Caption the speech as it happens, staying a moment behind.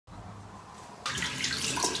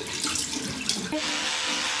What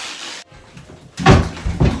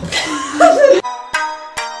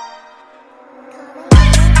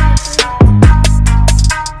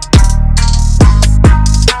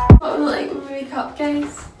was like my makeup,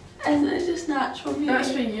 guys? Isn't it just natural beauty?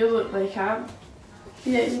 That's what you look like, Am.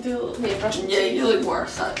 Yeah, you do look. Yeah, You look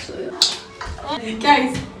worse actually.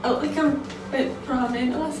 Guys, I look like I'm for a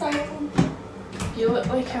mental asylum. You look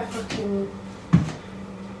like a fucking...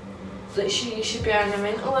 Like you should be in a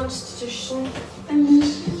mental institution.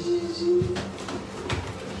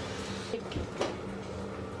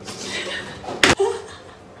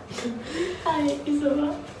 I hate you so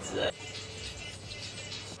much.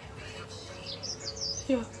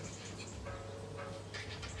 Yeah.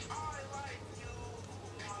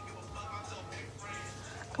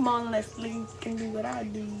 Come on, Leslie, can do what I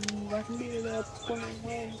do. I can do it up on my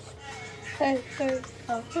way. Hey, hey,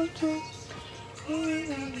 I'll hurt you.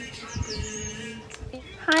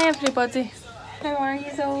 Hi everybody, how are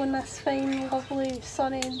you all on this fine, lovely,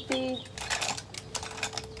 sunny day?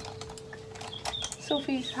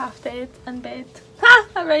 Sophie's half dead in bed. Ha!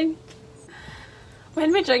 That rhymed. When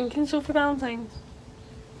are we drinking, Sophie Valentine's?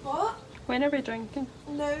 What? When are we drinking?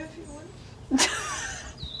 No, if you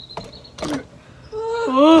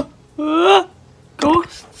want.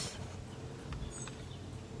 Ghosts.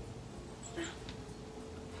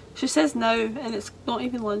 She says now and it's not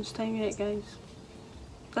even lunchtime yet, guys.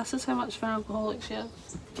 This is how much of an alcoholic she is.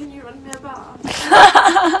 Can you run me a bar?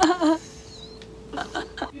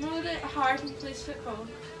 You know that Harden plays football?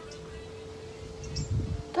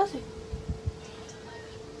 Does he?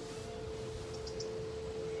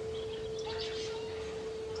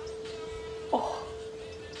 Oh.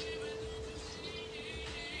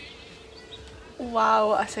 Wow,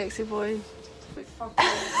 what a sexy boy.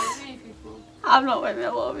 I've not met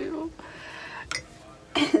a lot of people.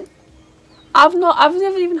 I've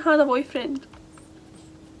never even had a boyfriend.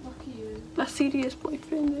 Lucky you. A serious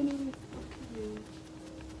boyfriend anyway.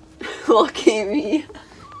 Lucky you. Lucky me.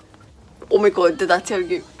 Oh my god, did I tell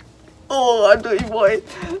you? Oh, I don't even want it.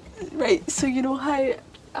 Right, so you know how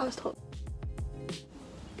I was talking?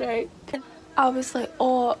 Right. I was like,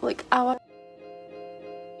 oh, like I want.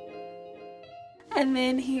 And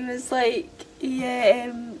then he was like,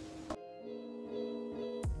 yeah,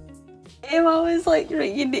 I was like,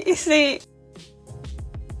 right, you need to say it.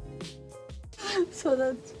 So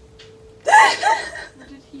that's. What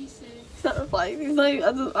did he say? He's not replying. He's like,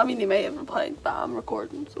 I mean, he might have replied, but I'm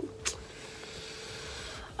recording, so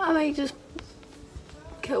I might just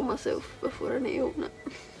kill myself before I need to open it.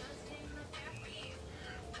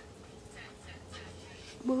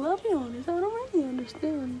 Well, I'll be honest, I don't really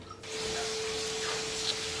understand.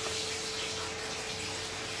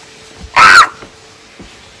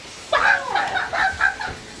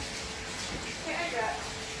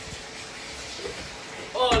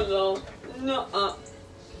 Oh no, nuh-uh.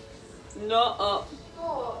 Nuh-uh.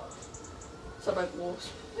 What? It's a big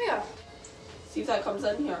wasp. Where? See if that comes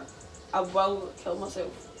in here. I will kill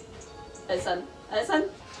myself. It's in. It's in.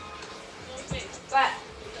 What?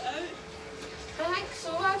 I think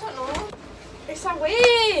so, I don't know. It's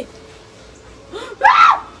away!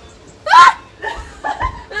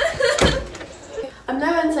 I'm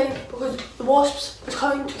now inside because the wasps was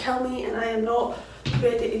coming to kill me and I am not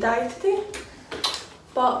ready to die today.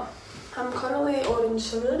 But I'm currently orange,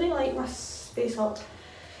 so I really like my space up.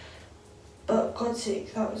 But God's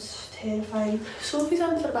sake, that was terrifying. Sophie's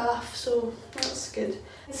in for a bath, so that's good. The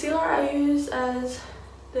concealer I use is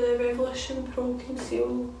the Revolution Pro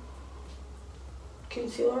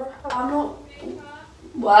Concealer. I'm not...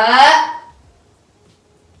 What?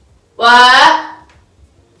 What?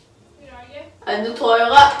 Where are you? In the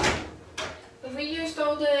toilet. Have we used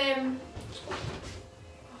all the oh,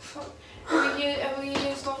 fuck. Have we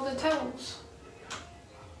used all the towels?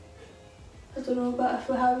 I don't know, but if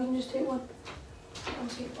we have, you can just take one. I'll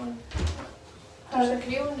take one. There's a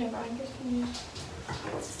cream in there, but I guess we use.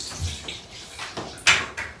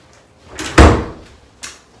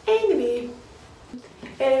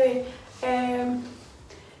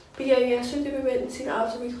 But yeah, yesterday we went and seen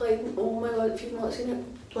Absolute Colliding. Oh my god, if you've not seen it,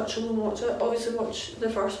 literally watch it. Obviously watch the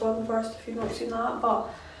first one first if you've not seen that, but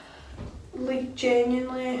like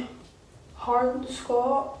genuinely Harden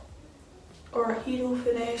Scott or Hero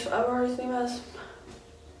Finesse, whatever his name is.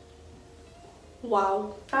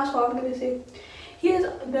 Wow, that's what I'm gonna say. He is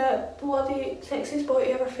the bloody sexiest boy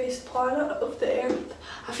to ever face the planet of the earth.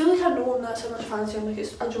 I feel like I know him, that's how much fancy him, like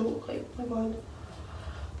it's a joke, like oh my god.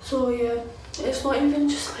 So yeah, it's not even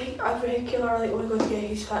just like a regular like oh my god yeah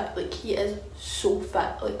he's fit, like he is so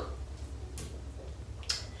fit, like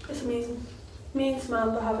it's amazing. Me and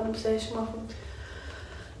Samantha have an obsession with him.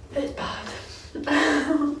 It's bad.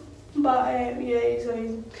 But yeah, he's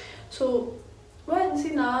amazing. So we went and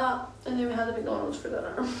seen that, and then we had a McDonald's for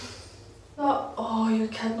dinner. But, oh, you're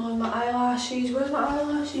kidding on my eyelashes. Where's my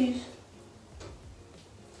eyelashes?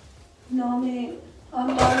 No, mate.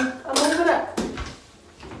 I'm done. I'm over it.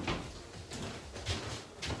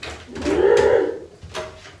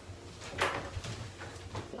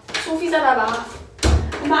 Sophie's in a bath.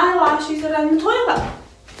 My eyelashes are in the toilet.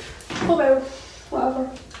 Oh well, whatever.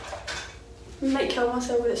 I might kill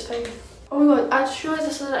myself, but it's fine. Oh my god, I just realised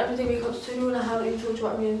this is an everyday makeup tutorial and I haven't even told you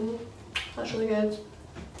what I'm using. That's really good.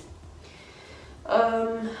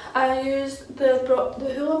 I used the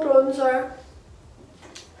Hoola bronzer,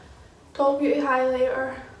 Doll Beauty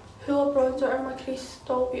highlighter, Hoola bronzer in my crease,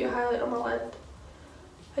 Doll Beauty highlighter on my lid.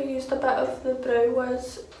 I used a bit of the Brow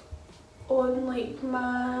Wiz on like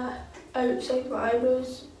my outside my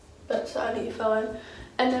eyebrows, bits that I need to fill in,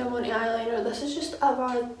 and then I want the eyeliner. This is just a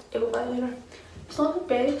bad e.l.f. eyeliner. It's not the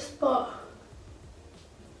best, but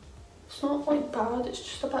it's not like bad, it's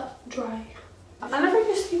just a bit dry. I never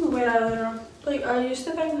used to even wear eyeliner. Like, I used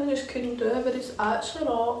to think I just couldn't do it, but it's actually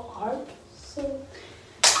not hard. So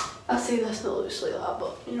I say this and it looks like that,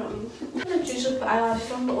 but you know what I mean. I usually put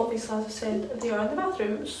eyelashes on, but obviously, as I said, they are in the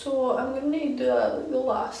bathroom, so I'm going to need to do that like the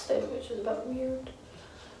last step, which is a bit weird.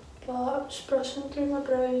 But I'm just brushing through my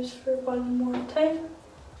brows for one more time.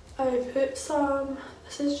 I put some,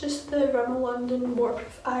 this is just the Rimmel London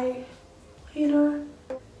Waterproof Eyeliner.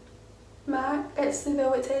 MAC, it's the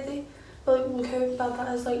Velvet Teddy. But like, look how bad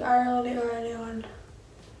that is, like iron on.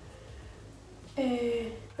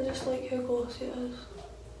 I just like how glossy it is.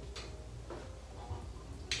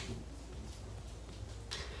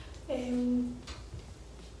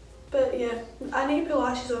 But yeah, I need to put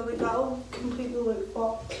lashes on, like that'll completely look,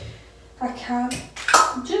 but I can't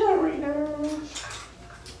do that right now.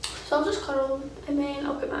 So I'll just curl them and then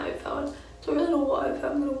I'll put my outfit on. Don't really know what outfit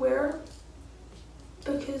I'm going to wear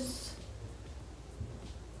because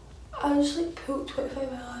I just like pulled 25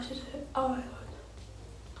 eyelashes out. Oh my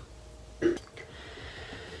god.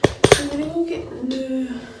 I'm going to go get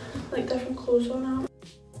new, like different clothes on now.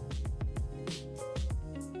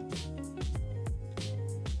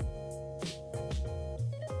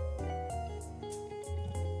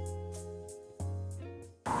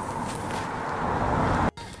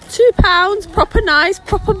 £2, proper nice,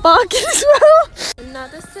 proper bargain as well.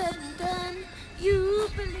 Another said and done. You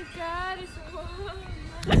believe God is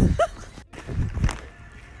one.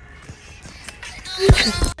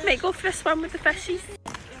 Might go for a swim with the fishies.